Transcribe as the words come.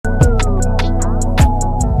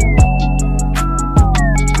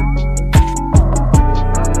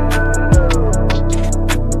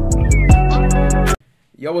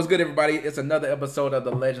Yo, what's good, everybody? It's another episode of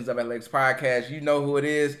the Legends of Athletics podcast. You know who it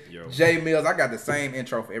is. Yo. Jay Mills. I got the same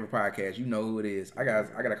intro for every podcast. You know who it is. I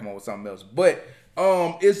gotta come up with something else. But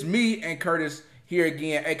it's me and Curtis here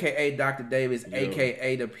again, aka Dr. Davis,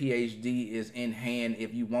 aka the PhD is in hand.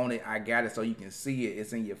 If you want it, I got it so you can see it.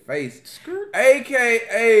 It's in your face.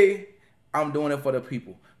 Aka I'm doing it for the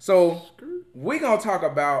people. So we're gonna talk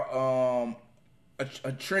about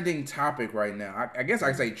a trending topic right now. I guess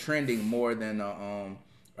I say trending more than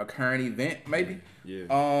a current event, maybe.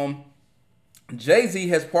 Yeah. Jay-Z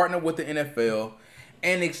has partnered with the NFL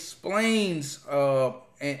and explains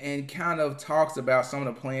and kind of talks about some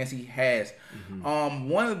of the plans he has. Mm-hmm.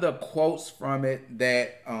 One of the quotes from it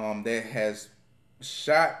that that has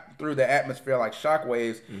shot through the atmosphere like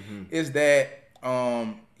shockwaves is that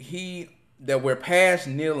that we're past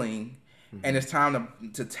kneeling and it's time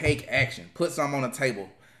to take action, put something on the table,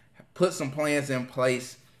 put some plans in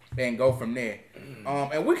place, and go from there.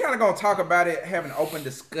 And we're kind of going to talk about it, have an open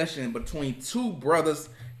discussion between two brothers,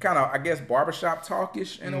 kind of, I guess, barbershop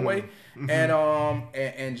talkish in a way,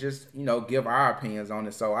 and just, you know, give our opinions on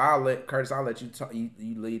it. So I'll let you talk, you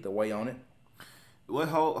lead the way on it. What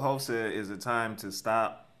Hov said, is it time to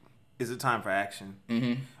stop? Is it time for action?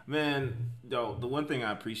 Man, yo, the one thing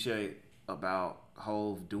I appreciate about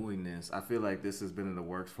Hov doing this, I feel like this has been in the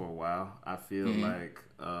works for a while. I feel like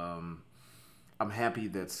I'm happy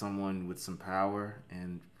that someone with some power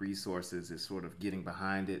and resources is sort of getting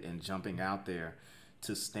behind it and jumping out there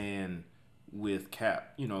to stand with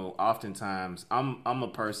Cap. You know, oftentimes I'm a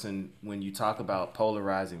person, when you talk about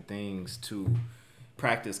polarizing things, to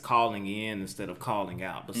practice calling in instead of calling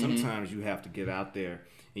out. But sometimes you have to get out there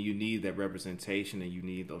and you need that representation, and you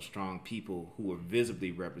need those strong people who are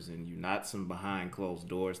visibly representing you, not some behind closed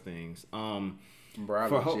doors things. Bro, I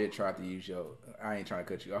legit tried to use I ain't trying to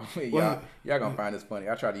cut you off. Y'all gonna find this funny.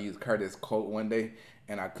 I tried to use Curtis' quote one day,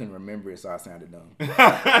 and I couldn't remember it, so I sounded dumb.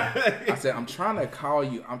 I said, I'm not trying to call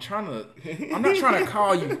you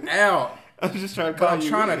out. I'm just trying to call you. I'm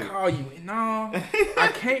trying to call you. No,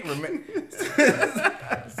 I can't remember.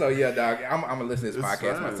 So yeah, dog. I'm gonna listen to this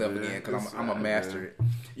podcast myself again because I'm gonna master it.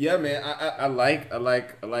 Yeah, man. I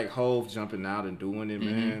like Hov jumping out and doing it,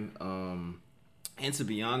 man. And to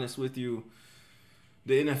be honest with you,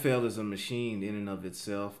 the NFL is a machine in and of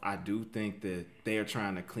itself. I do think that they are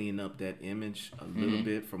trying to clean up that image a little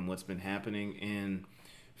bit from what's been happening. And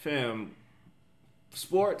fam,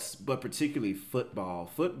 sports, but particularly football,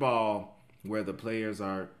 where the players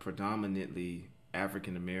are predominantly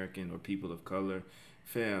African American or people of color,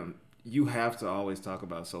 fam, you have to always talk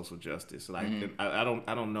about social justice. Like I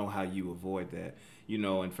don't know how you avoid that, you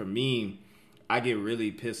know. And for me, I get really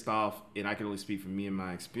pissed off, and I can only speak for me and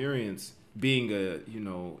my experience being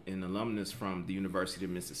an alumnus from the University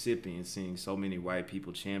of Mississippi and seeing so many white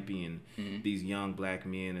people champion these young black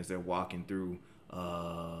men as they're walking through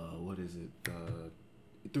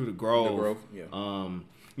through the Grove.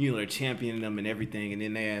 They're championing them and everything, and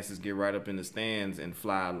then their asses get right up in the stands and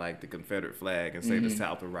fly like the Confederate flag and say the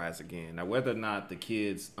South will rise again. Now, whether or not the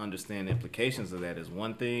kids understand the implications of that is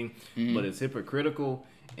one thing, but it's hypocritical.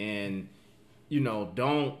 And, you know,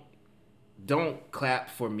 don't clap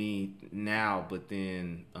for me now, but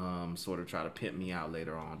then sort of try to pimp me out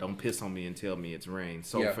later on. Don't piss on me and tell me it's rain.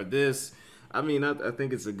 So for this, I mean, I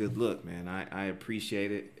think it's a good look, man. I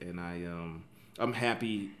appreciate it, and I'm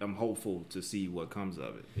happy. I'm hopeful to see what comes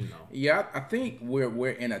of it. You know. Yeah, I think we're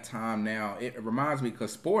in a time now. It reminds me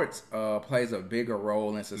because sports plays a bigger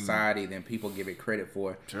role in society than people give it credit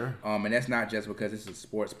for. Sure. And that's not just because it's a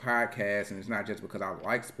sports podcast, and it's not just because I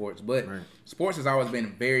like sports, but sports has always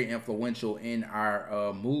been very influential in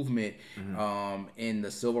our movement, in the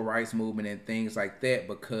civil rights movement and things like that,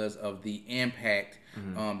 because of the impact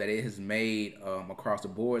that it has made across the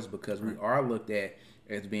boards. Because we are looked at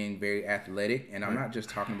as being very athletic, and I'm not just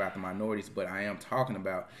talking about the minorities, but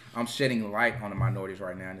I'm shedding light on the minorities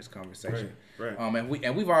right now in this conversation. Right. And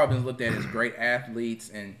we've all been looked at as great athletes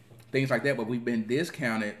and things like that, but we've been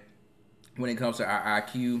discounted when it comes to our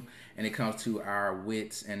IQ, and it comes to our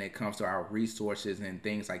wits, and it comes to our resources and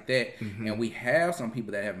things like that. And we have some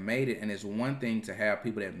people that have made it, and it's one thing to have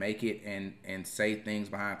people that make it and say things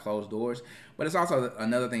behind closed doors, but it's also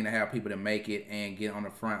another thing to have people that make it and get on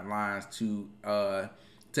the front lines to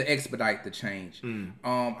expedite the change.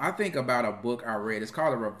 I think about a book I read. It's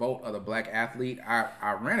called The Revolt of the Black Athlete.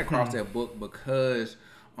 I ran across that book because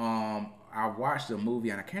I watched a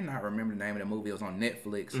movie, and I cannot remember the name of the movie. It was on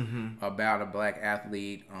Netflix about a black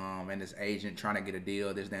athlete and his agent trying to get a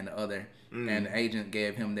deal, this, that, and the other. And the agent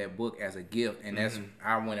gave him that book as a gift, and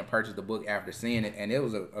I went and purchased the book after seeing it, and it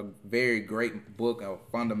was a very great book, a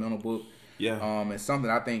fundamental book. Yeah. It's something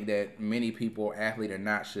I think that many people, athlete or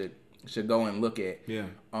not, should go and look at. Yeah.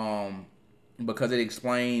 Because it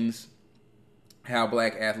explains how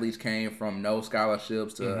black athletes came from no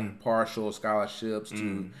scholarships to partial scholarships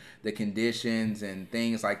to the conditions and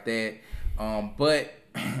things like that. But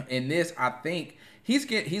in this, I think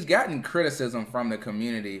he's gotten criticism from the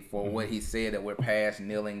community for what he said, that we're past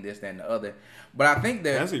kneeling, this, that, and the other. But I think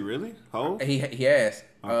that has he really? He has.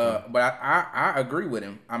 Okay. But I agree with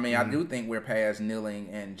him. I mean, I do think we're past kneeling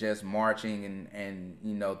and just marching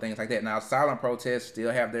and things like that. Now, silent protests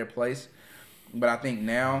still have their place. But I think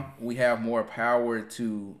now we have more power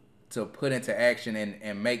to put into action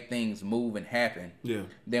and make things move and happen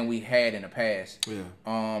than we had in the past.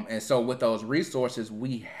 Yeah. And so with those resources,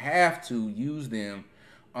 we have to use them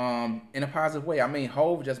in a positive way. I mean,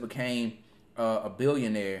 Hov just became a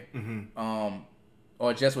billionaire,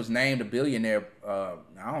 or just was named a billionaire. I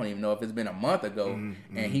don't even know if it's been a month ago,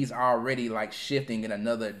 and he's already like shifting in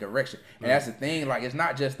another direction. And that's the thing. Like, it's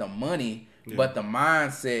not just the money, but the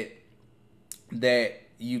mindset that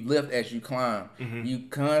you lift as you climb. You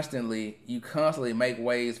constantly make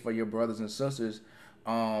ways for your brothers and sisters,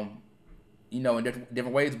 in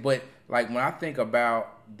different ways. But like, when I think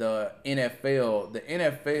about the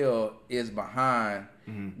NFL is behind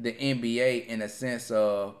the NBA in a sense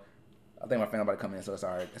of, I think my family about to come in, so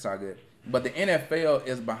it's all good. But the NFL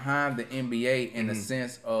is behind the NBA in the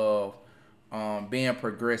sense of being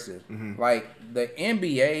progressive. Like, the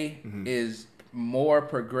NBA is more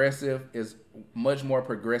progressive, is much more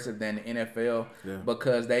progressive than the NFL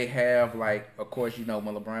because they have, like, of course, when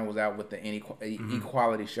LeBron was out with the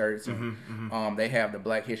equality shirts, and they have the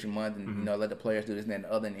Black History Month, and let the players do this and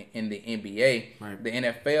the other. In the NBA, the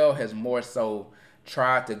NFL has more so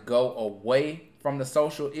tried to go away from the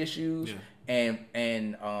social issues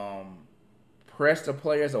and press the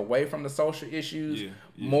players away from the social issues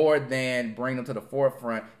more than bring them to the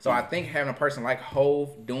forefront. So I think having a person like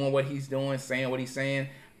Hov doing what he's doing, saying what he's saying,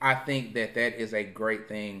 I think that is a great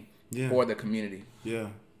thing for the community. Yeah,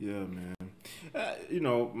 man.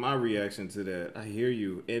 My reaction to that, I hear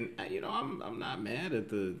you, and I'm not mad at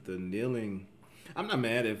the kneeling. I'm not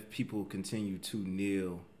mad if people continue to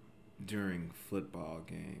kneel during football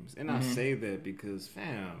games, and I say that because,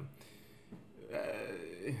 fam,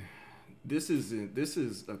 this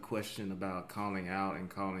is a question about calling out and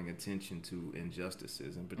calling attention to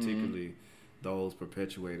injustices, and particularly those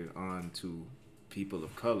perpetuated onto people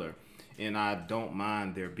of color. And I don't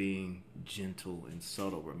mind there being gentle and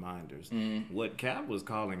subtle reminders. What Cap was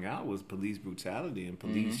calling out was police brutality and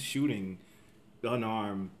police shooting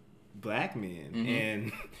unarmed black men.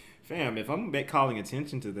 And fam, if I'm calling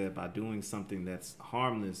attention to that by doing something that's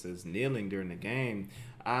harmless as kneeling during the game,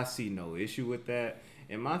 I see no issue with that.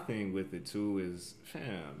 And my thing with it too is,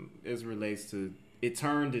 fam, as it relates to, it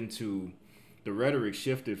turned into, the rhetoric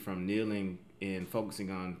shifted from kneeling and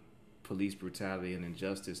focusing on police brutality and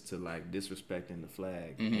injustice to like disrespecting the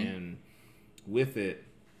flag. And with it,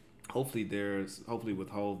 hopefully with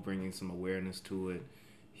Hov bringing some awareness to it,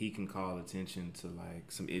 he can call attention to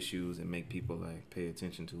like some issues and make people like pay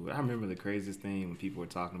attention to it. I remember the craziest thing when people were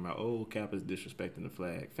talking about, Cap is disrespecting the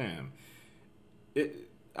flag. Fam,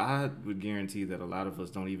 I would guarantee that a lot of us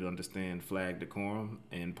don't even understand flag decorum,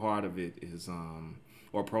 and part of it is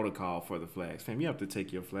or protocol for the flags. Fam, you have to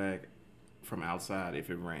take your flag from outside if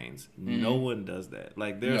it rains. No one does that.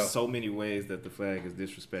 Like, there's so many ways that the flag is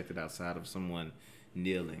disrespected outside of someone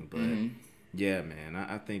kneeling. But yeah, man,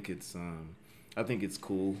 I think it's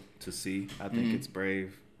cool to see. I think it's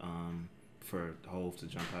brave for Hov to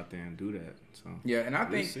jump out there and do that. So yeah, and I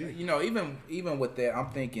think even with that, I'm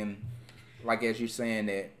thinking, like, as you're saying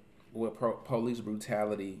that with police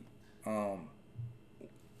brutality, I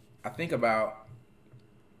think about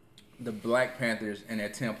the Black Panthers and their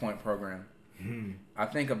 10-point program. I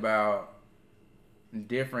think about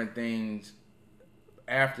different things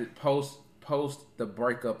after post the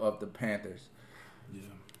breakup of the Panthers.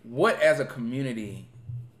 What, as a community,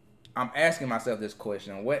 I'm asking myself this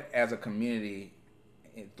question: what, as a community,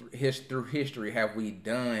 through history, have we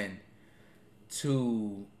done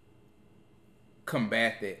to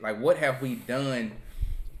combat that? Like, what have we done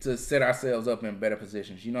to set ourselves up in better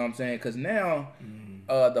positions? You know what I'm saying? Because now,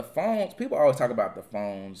 the phones, people always talk about the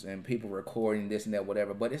phones and people recording this and that,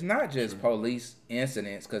 whatever. But it's not just police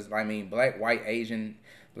incidents. Because, I mean, Black, white, Asian,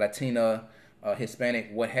 Latina, Hispanic,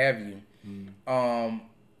 what have you.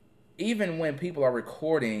 Even when people are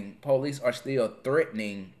recording, police are still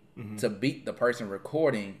threatening to beat the person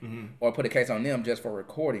recording or put a case on them just for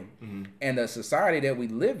recording. And the society that we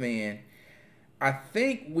live in, I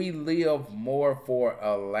think we live more for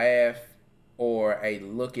a laugh or a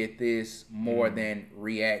look at this more than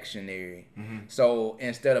reactionary. So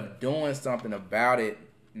instead of doing something about it,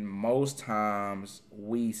 most times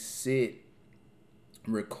we sit,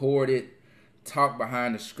 record it, talk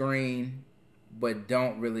behind the screen, but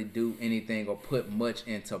don't really do anything or put much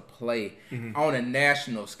into play on a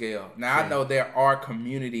national scale. Now, I know there are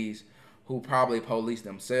communities who probably police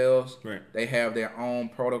themselves. Right. They have their own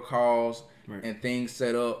protocols Right. and things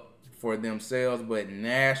set up for themselves, but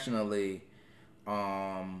nationally,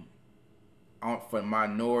 for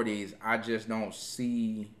minorities, I just don't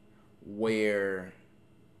see where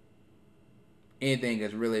anything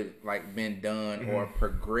has really like been done or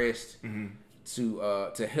progressed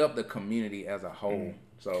to help the community as a whole.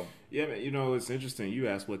 So yeah, man, it's interesting. You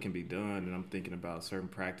asked what can be done, and I'm thinking about certain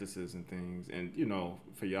practices and things. And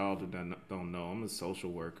for y'all that don't know, I'm a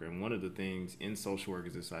social worker, and one of the things in social work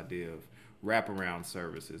is this idea of wraparound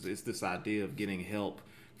services. It's this idea of getting help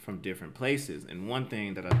from different places. And one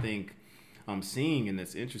thing that I think I'm seeing, and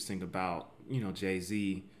that's interesting about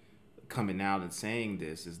Jay-Z coming out and saying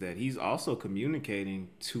this, is that he's also communicating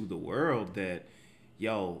to the world that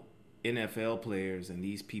NFL players and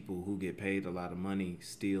these people who get paid a lot of money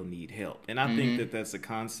still need help. And I think that that's a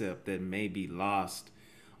concept that may be lost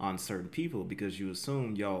on certain people, because you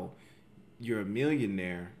assume, you're a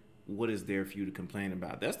millionaire, what is there for you to complain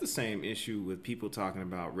about? That's the same issue with people talking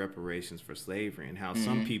about reparations for slavery, and how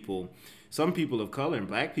some people of color, and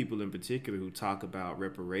black people in particular, who talk about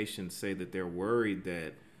reparations, say that they're worried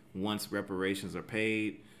that once reparations are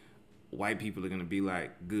paid, white people are going to be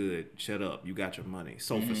like, good, shut up, you got your money.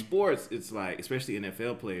 So for sports, it's like, especially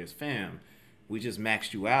NFL players, fam, we just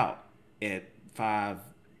maxed you out at $5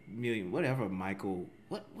 million, whatever. Michael,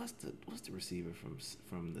 what's the receiver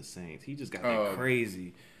from the Saints? He just got that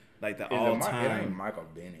crazy, like the all-time. It ain't Michael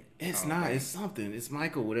Bennett. It's not. It's something. It's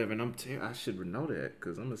Michael whatever. And I should know that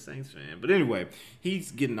because I'm a Saints fan. But anyway,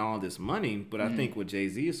 he's getting all this money. But I think what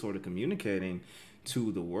Jay-Z is sort of communicating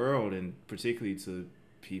to the world, and particularly to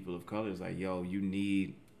people of color, is like, you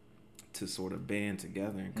need to sort of band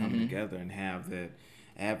together and come together and have that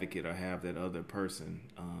advocate or have that other person.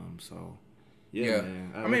 So yeah.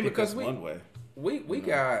 Man, I mean, because one way we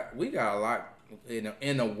got a lot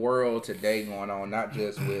in the world today going on, not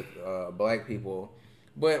just with black people,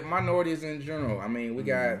 but minorities in general. I mean, we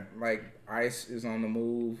got like ICE is on the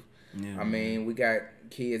move. Yeah, I mean, we got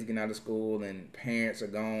kids getting out of school and parents are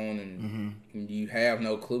gone, and you have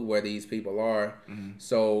no clue where these people are.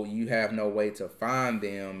 So you have no way to find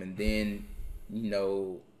them. And then,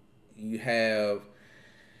 you have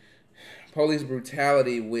police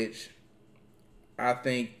brutality, which I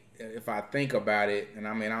think, if I think about it, and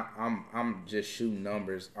I mean, I'm just shooting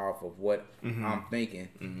numbers off of what I'm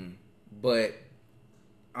thinking, but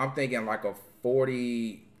I'm thinking like a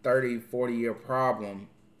 40 year problem.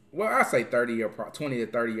 Well, I say 20 to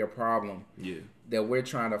 30 year problem. Yeah. That we're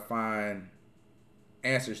trying to find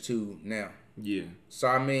answers to now. Yeah. So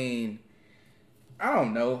I mean, I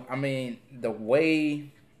don't know. I mean, the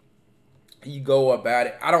way you go about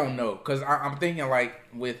it, I don't know, because I'm thinking like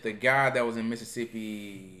with the guy that was in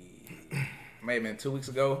Mississippi, maybe 2 weeks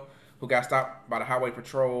ago, who got stopped by the highway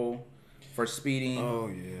patrol for speeding. Oh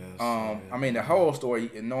yes. I mean, the whole story.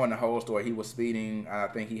 Knowing the whole story, he was speeding. I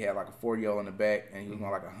think he had like a 40-year-old in the back, and he was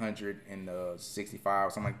going like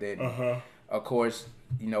 165, something like that. Of course,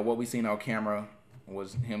 what we seen on camera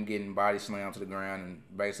was him getting body slammed to the ground and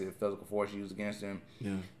basically the physical force used against him.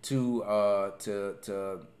 Yeah.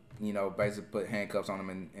 To basically put handcuffs on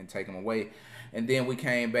him and take him away. And then we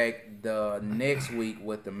came back the next week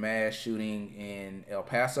with the mass shooting in El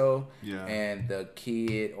Paso, and the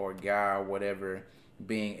kid or guy or whatever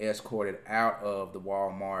being escorted out of the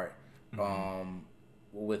Walmart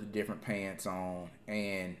with different pants on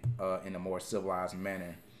and in a more civilized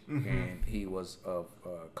manner. And he was of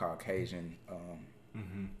Caucasian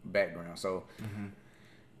background. So,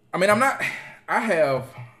 I mean, I have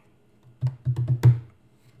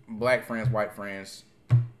black friends, white friends,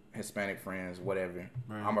 Hispanic friends, whatever.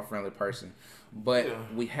 Right. I'm a friendly person, but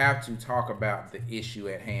we have to talk about the issue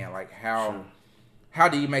at hand. Like how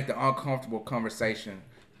do you make the uncomfortable conversation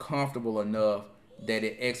comfortable enough that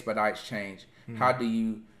it expedites change? How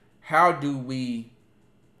do we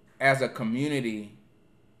as a community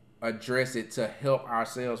address it to help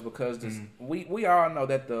ourselves? Because we all know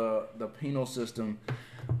that the penal system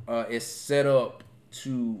is set up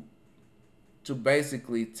to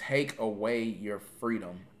basically take away your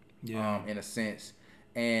freedom, in a sense.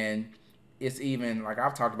 And it's even like,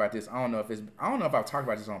 I've talked about this. I don't know if I've talked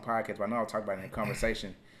about this on a podcast, but I know I've talked about it in a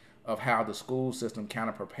conversation of how the school system kind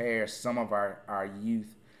of prepares some of our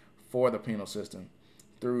youth for the penal system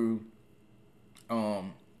through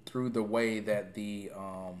through the way that the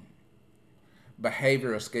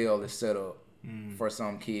behavioral scale is set up for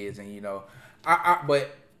some kids, and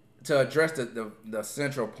but to address the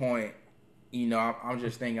central point, I'm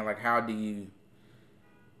just thinking like, how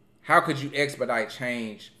could you expedite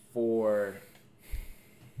change on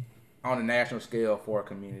a national scale for a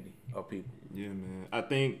community of people? Yeah, man. I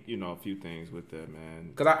think, a few things with that,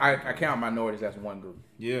 man. Because I count minorities as one group.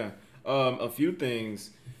 Yeah. A few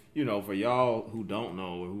things, for y'all who don't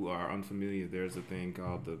know or who are unfamiliar, there's a thing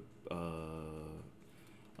called the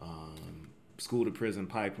school to prison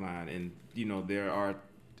pipeline. And, there are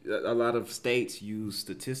a lot of states use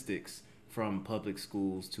statistics from public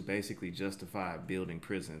schools to basically justify building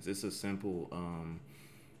prisons. It's a simple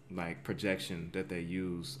projection that they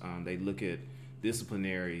use. They look at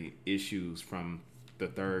disciplinary issues from the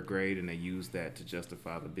third grade and they use that to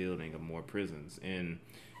justify the building of more prisons. And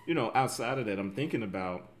outside of that, I'm thinking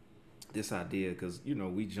about this idea because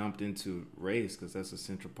we jumped into race because that's a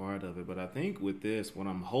central part of it. But I think with this, what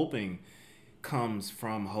I'm hoping comes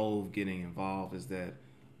from Hove getting involved is that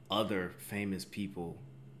other famous people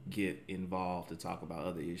get involved to talk about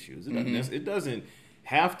other issues. It doesn't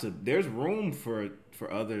have to. There's room for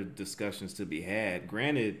other discussions to be had.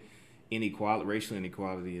 Granted, racial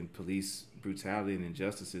inequality and police brutality and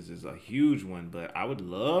injustices is a huge one, but I would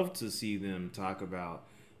love to see them talk about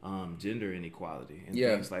gender inequality and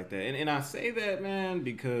things like that. And I say that, man,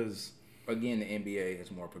 because again, the NBA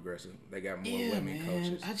is more progressive. They got more women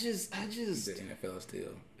coaches. I just the NFL is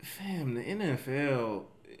still, fam, the NFL.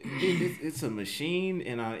 It's a machine,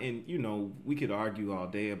 and we could argue all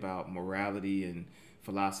day about morality and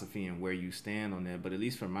philosophy and where you stand on that, but at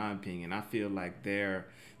least from my opinion, I feel like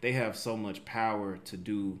they have so much power to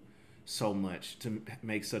do so much to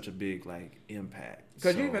make such a big impact.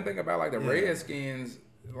 Because you even think about the Redskins,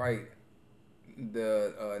 the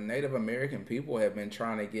Native American people have been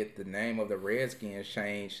trying to get the name of the Redskins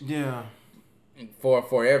changed. Yeah. For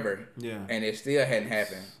forever. Yeah. And it still hadn't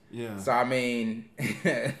happened. Yeah. So I mean,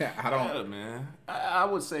 I don't. Yeah, man. I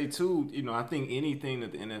would say too. I think anything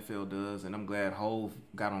that the NFL does, and I'm glad Hove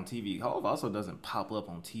got on TV. Hove also doesn't pop up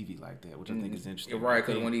on TV like that, which I think is interesting. Right,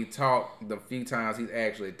 because when he talked, the few times he's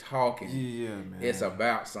actually talking, man, it's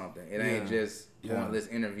about something. It ain't just pointless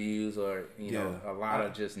interviews or a lot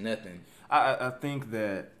of just nothing. I think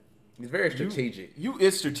that. It's very strategic.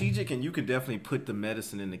 It's strategic, and you can definitely put the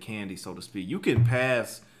medicine in the candy, so to speak. You can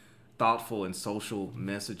pass thoughtful and social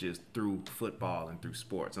messages through football and through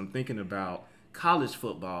sports. I'm thinking about college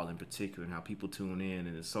football in particular and how people tune in,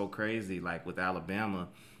 and it's so crazy. Like with Alabama,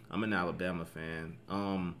 I'm an Alabama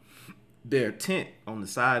fan. Their tent on the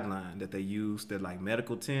sideline that they used, their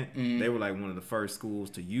medical tent, they were one of the first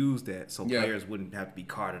schools to use that, so players wouldn't have to be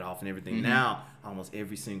carted off and everything. Now, almost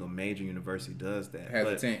every single major university does that. Has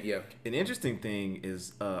a tent, An interesting thing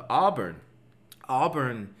is Auburn.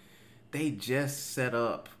 Auburn, they just set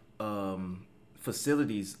up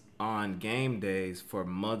facilities on game days for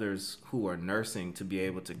mothers who are nursing to be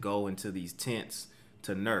able to go into these tents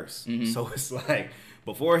to nurse. So it's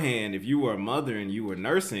beforehand, if you were a mother and you were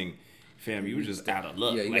nursing, fam, you were just out of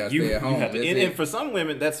luck. Yeah, you stay at home. Have to, and for some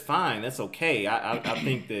women, that's fine. That's okay. I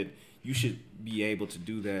think that you should be able to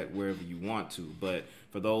do that wherever you want to. But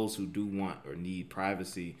for those who do want or need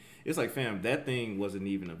privacy, it's fam, that thing wasn't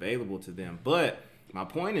even available to them. But my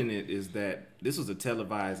point in it is that this was a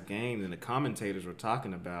televised game and the commentators were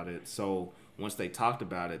talking about it. So once they talked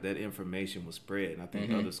about it, that information was spread. And I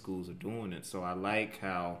think other schools are doing it. So I like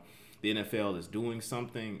how the NFL is doing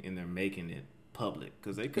something and they're making it public,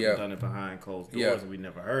 because they could have done it behind closed doors and we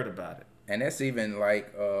never heard about it. And that's even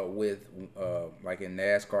with in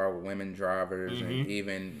NASCAR with women drivers, and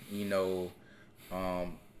even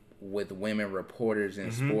with women reporters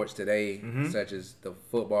in sports today, such as the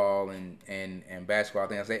football and basketball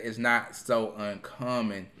things. It's not so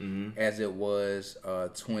uncommon as it was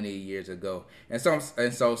 20 years ago. And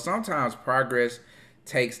so sometimes progress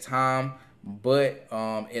takes time, but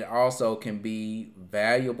it also can be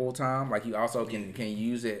valuable time. You also can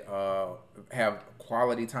use it, have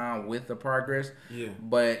quality time with the progress. Yeah.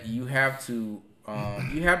 But you have to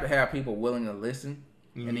have people willing to listen,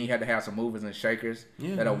 and then you have to have some movers and shakers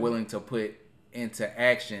that are willing to put into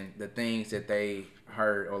action the things that they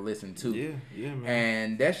heard or listened to. Yeah, man.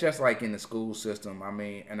 And that's just in the school system. I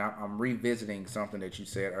mean, and I'm revisiting something that you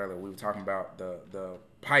said earlier. We were talking about the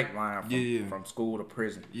pipeline from school to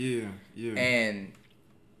prison. Yeah. And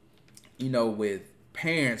with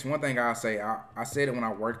parents, one thing I'll say, I said it when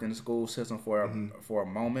I worked in the school system for a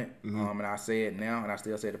moment, and I say it now, and I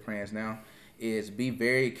still say it to parents now, is be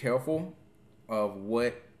very careful of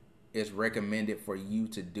what is recommended for you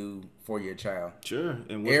to do for your child. Sure,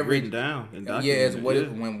 and what's written down and documented. Yeah, it's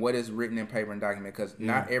what is written in paper and documented, because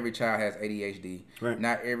not every child has ADHD. Right.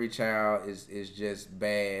 Not every child is just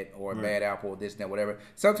bad or a bad apple, this, that, whatever.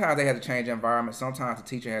 Sometimes they have to change environment. Sometimes the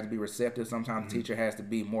teacher has to be receptive. Sometimes the teacher has to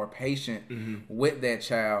be more patient with that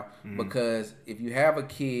child, because if you have a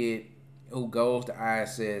kid who goes to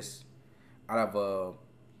ISS out of a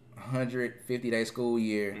 150-day school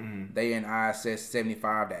year, they in ISS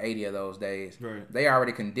 75 to 80 of those days. Right. They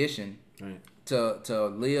already conditioned Right. to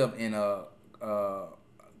live in a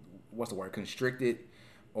what's the word, constricted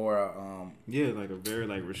or like a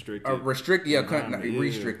very restricted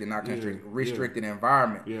restricted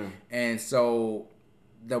environment. Yeah. And so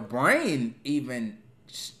the brain even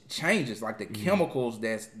changes, like the chemicals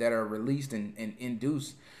that are released and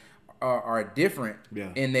induced are different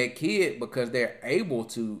in that kid, because they're able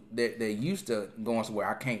to, they're used to going somewhere.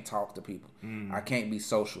 I can't talk to people. I can't be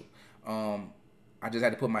social. I just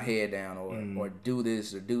had to put my head down, or do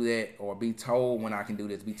this or do that, or be told when I can do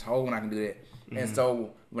this, be told when I can do that. And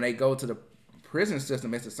so when they go to the prison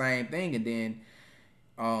system, it's the same thing. And then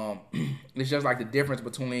it's just like the difference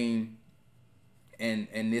between,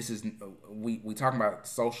 and this is, we talking about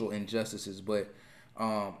social injustices, but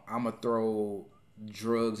I'm gonna throw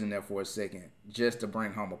drugs in there for a second just to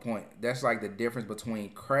bring home a point. That's like the difference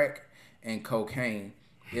between crack and cocaine.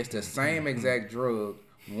 It's the same exact drug.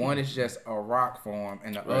 One is just a rock form,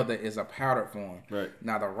 and the other is a powdered form. Right.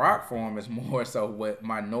 Now, the rock form is more so what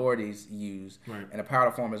minorities use, and the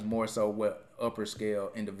powder form is more so what upper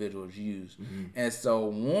scale individuals use. And so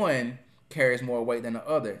one carries more weight than the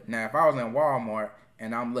other. Now, if I was in Walmart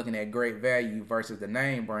and I'm looking at Great Value versus the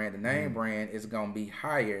name brand, the name brand is going to be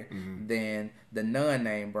higher than the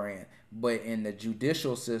non-name brand. But in the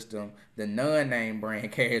judicial system, the non-name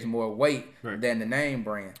brand carries more weight than the name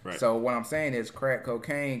brand. Right. So what I'm saying is crack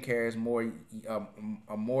cocaine carries more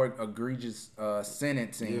a more egregious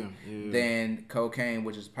sentencing than cocaine,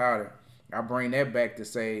 which is powder. I bring that back to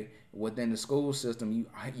say, within the school system,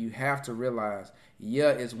 you have to realize,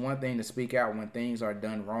 it's one thing to speak out when things are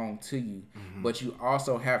done wrong to you, but you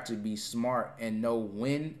also have to be smart and know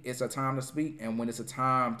when it's a time to speak and when it's a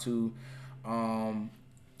time to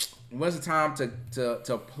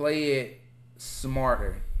to play it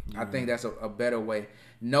smarter. I think that's a better way.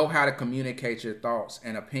 Know how to communicate your thoughts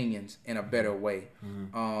and opinions in a better way,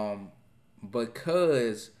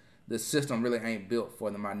 because the system really ain't built for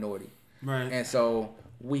the minority. Right. And so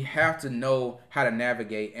we have to know how to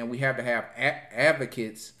navigate, and we have to have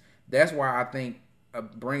advocates. That's why I think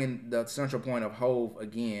bringing the central point of Hove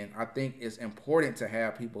again, I think it's important to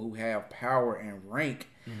have people who have power and rank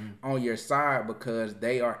on your side, because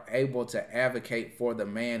they are able to advocate for the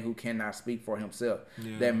man who cannot speak for himself.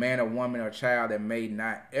 That man or woman or child that may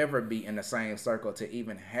not ever be in the same circle to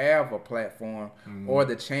even have a platform or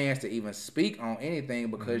the chance to even speak on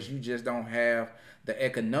anything, because you just don't have the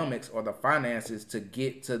economics or the finances to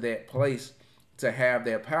get to that place to have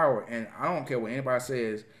that power. And I don't care what anybody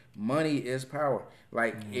says, money is power.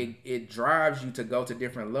 Like it drives you to go to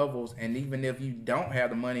different levels, and even if you don't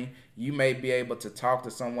have the money, you may be able to talk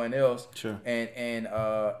to someone else and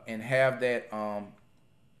have that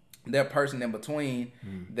person in between,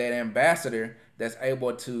 that ambassador that's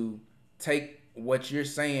able to take what you're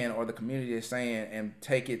saying or the community is saying and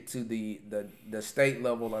take it to the state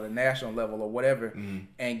level or the national level or whatever,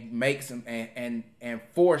 and make some and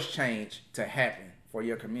force change to happen for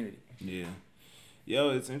your community.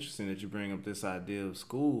 Yo, it's interesting that you bring up this idea of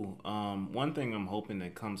school. One thing I'm hoping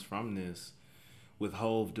that comes from this, with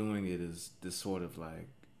Hove doing it, is this sort of like,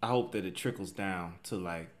 I hope that it trickles down to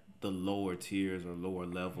like the lower tiers or lower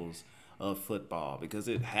levels of football, because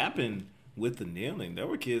it happened with the kneeling. There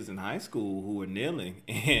were kids in high school who were kneeling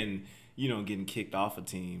and, getting kicked off of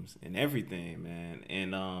teams and everything, man.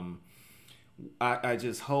 And I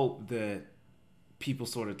just hope that people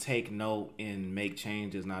sort of take note and make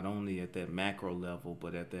changes, not only at that macro level,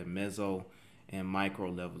 but at that meso and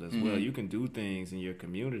micro level as well. You can do things in your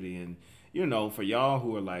community. And, for y'all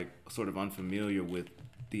who are like sort of unfamiliar with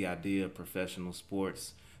the idea of professional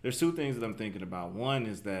sports, there's two things that I'm thinking about. One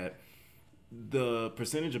is that the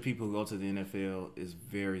percentage of people who go to the NFL is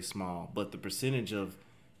very small, but the percentage of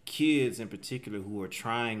kids in particular who are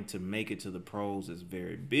trying to make it to the pros is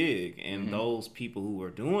very big. And those people who are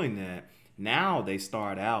doing that, now they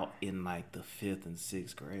start out in like the 5th and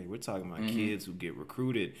 6th grade. We're talking about kids who get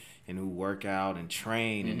recruited and who work out and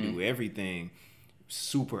train and do everything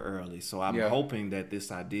super early. So I'm hoping that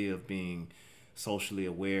this idea of being socially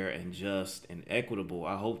aware and just and equitable,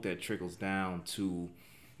 I hope that trickles down to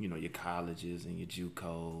your colleges and your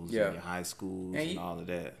JUCOs and Yeah. your high schools And and all of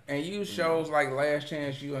that. And use shows like Last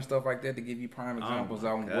Chance U and stuff like that to give you prime examples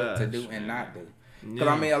on what to do and not do. Because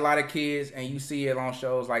I mean, a lot of kids, and you see it on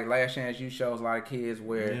shows like Last Chance U shows a lot of kids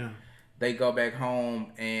where they go back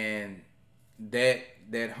home and that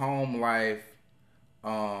home life,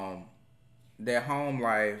 their home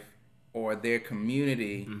life or their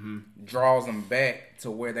community draws them back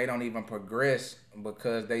to where they don't even progress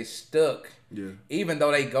because they stuck. Yeah. Even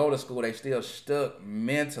though they go to school, they still stuck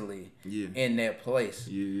mentally in that place.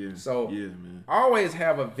 Yeah. So man. always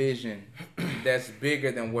have a vision that's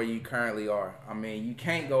bigger than where you currently are. I mean, you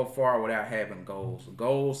can't go far without having goals.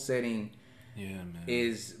 Goal setting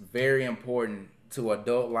is very important to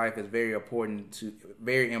adult life. It's very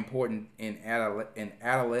important in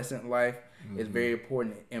adolescent life. It's very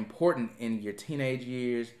important in your teenage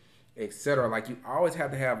years, etc. Like, you always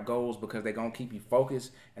have to have goals because they're gonna keep you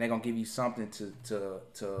focused and they're gonna give you something to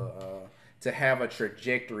have a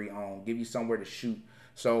trajectory on, give you somewhere to shoot.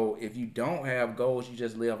 So if you don't have goals, you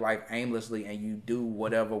just live life aimlessly and you do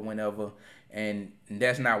whatever, whenever, and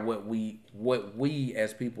that's not what we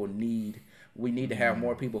as people need. We need to have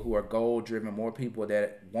more people who are goal driven, more people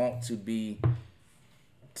that want to be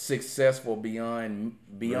successful beyond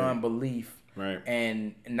belief. Right.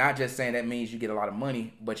 And not just saying that means you get a lot of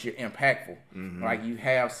money, but you're impactful. Like, you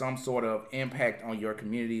have some sort of impact on your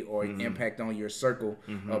community or impact on your circle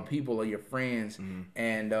of people or your friends,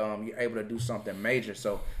 and you're able to do something major.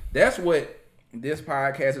 So that's what this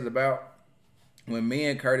podcast is about. When me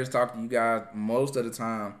and Curtis talk to you guys, most of the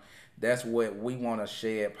time, that's what we want to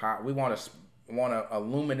shed. We want to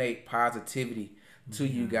illuminate positivity to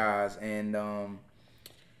you guys, and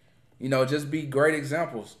just be great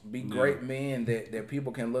examples. Be great men that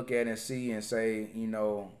people can look at and see and say,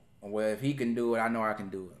 well, if he can do it, I know I can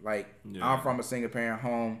do it. Like, I'm from a single parent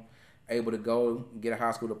home, able to go get a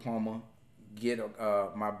high school diploma, get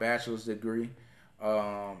my bachelor's degree.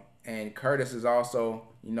 And Curtis is also,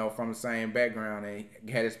 from the same background and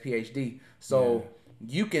had his PhD. So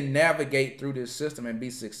you can navigate through this system and be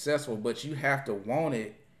successful, but you have to want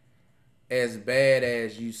it as bad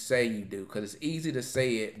as you say you do, because it's easy to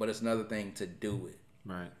say it, but it's another thing to do it.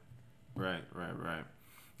 Right.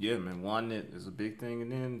 Yeah, man. Wanting it is a big thing,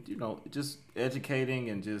 and then just educating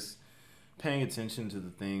and just paying attention to the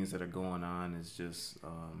things that are going on is just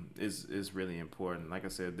is really important. Like I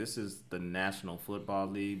said, this is the National Football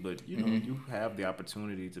League, but you have the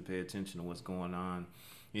opportunity to pay attention to what's going on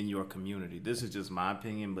in your community. This is just my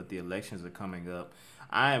opinion, but the elections are coming up.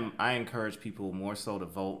 I encourage people more so to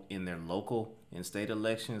vote in their local and state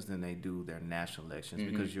elections than they do their national elections,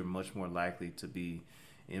 because you're much more likely to be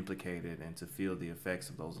implicated and to feel the effects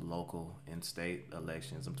of those local and state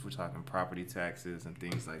elections. We're talking property taxes and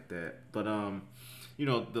things like that. But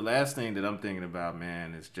the last thing that I'm thinking about,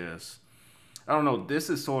 man, is just, I don't know, this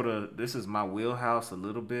is my wheelhouse a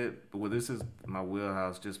little bit, but this is my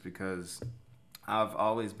wheelhouse just because I've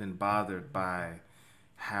always been bothered by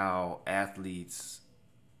how athletes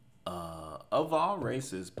of all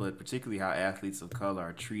races, but particularly how athletes of color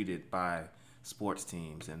are treated by sports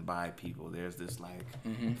teams and by people. There's this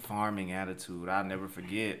farming attitude. I'll never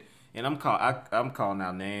forget, and I'm calling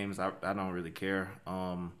out names. I don't really care.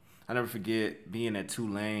 I never forget being at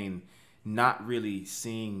Tulane, not really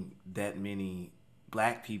seeing that many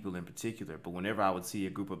black people in particular, but whenever I would see a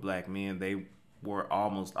group of black men, they were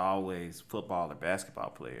almost always football or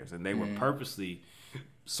basketball players, and they were purposely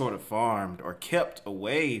sort of farmed or kept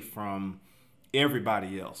away from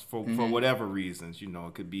everybody else for whatever reasons.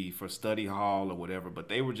 It could be for study hall or whatever, but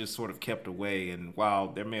they were just sort of kept away. And while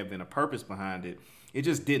there may have been a purpose behind it, it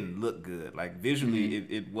just didn't look good. Like, visually,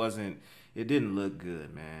 it didn't look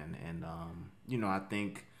good, man. And I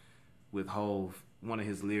think with Hov, one of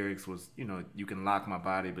his lyrics was, you can lock my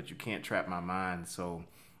body, but you can't trap my mind. So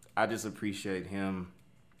I just appreciate him,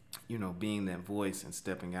 being that voice and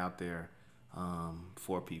stepping out there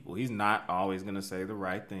for people. He's not always going to say the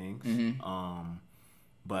right things,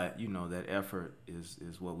 but that effort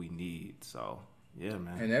is what we need. So yeah,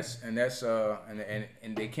 man.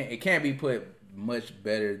 And it can't be put much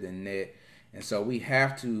better than that. And so we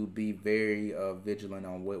have to be very vigilant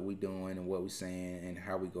on what we're doing and what we're saying and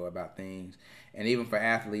how we go about things. And even for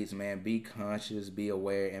athletes, man, be conscious, be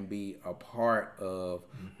aware, and be a part of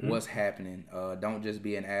what's happening. Don't just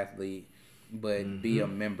be an athlete, but be a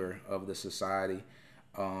member of the society,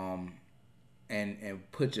 and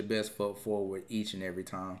put your best foot forward each and every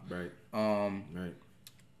time. Right. Right.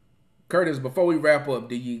 Curtis, before we wrap up,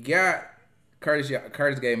 do you got Curtis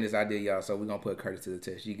gave me this idea, y'all, so we're gonna put Curtis to the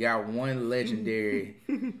test. You got one legendary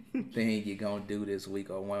thing you're gonna do this week,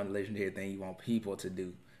 or one legendary thing you want people to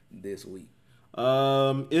do this week?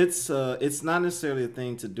 It's not necessarily a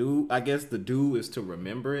thing to do. I guess the do is to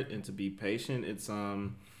remember it and to be patient. It's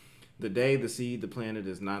the day the seed the planted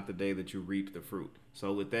is not the day that you reap the fruit.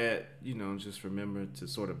 So with that, just remember to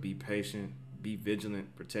sort of be patient, be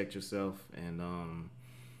vigilant, protect yourself, and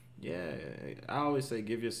yeah, I always say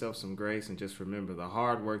give yourself some grace and just remember the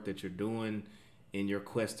hard work that you're doing in your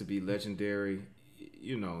quest to be legendary.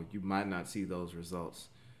 You might not see those results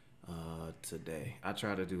today. I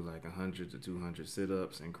try to do like 100 to 200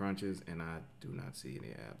 sit-ups and crunches, and I do not see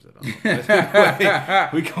any abs at all.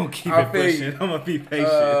 We gonna keep it pushing. I'm gonna be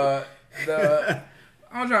patient.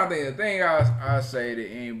 I'm trying to think. The thing I say to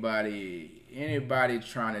anybody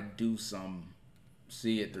trying to do something,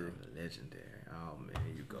 see it through. Legendary. Oh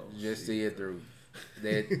man, you go. Just see it through.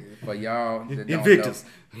 That for y'all that don't Invictus.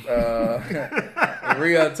 know.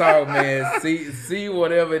 Real talk, man. See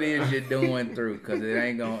whatever it is you're doing through, because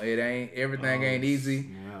everything ain't easy.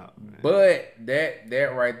 Snap, but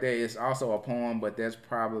that right there is also a poem, but that's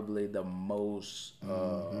probably the most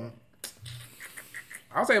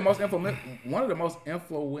I'll say one of the most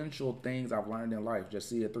influential things I've learned in life. Just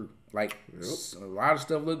see it through. Like a lot of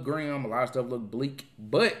stuff look grim, a lot of stuff look bleak,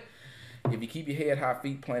 but if you keep your head high,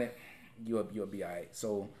 feet planted, you'll be all right.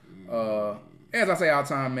 So, as I say all the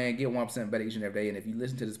time, man, get 1% better each and every day. And if you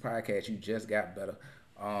listen to this podcast, you just got better.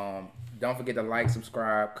 Don't forget to like,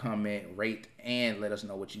 subscribe, comment, rate, and let us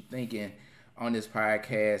know what you're thinking on this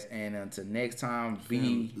podcast. And until next time,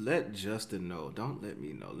 let Justin know. Don't let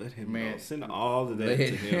me know. Let him know. Send all of that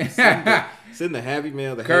to him. Send the happy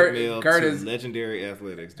mail, the hate mail Curtis, to Legendary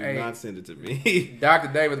Athletics. Do not send it to me.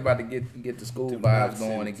 Dr. Davis about to get the school vibes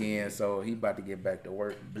going again, so he about to get back to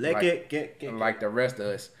work. Like the rest of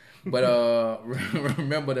us. But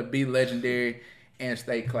remember to be legendary and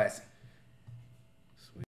stay classy.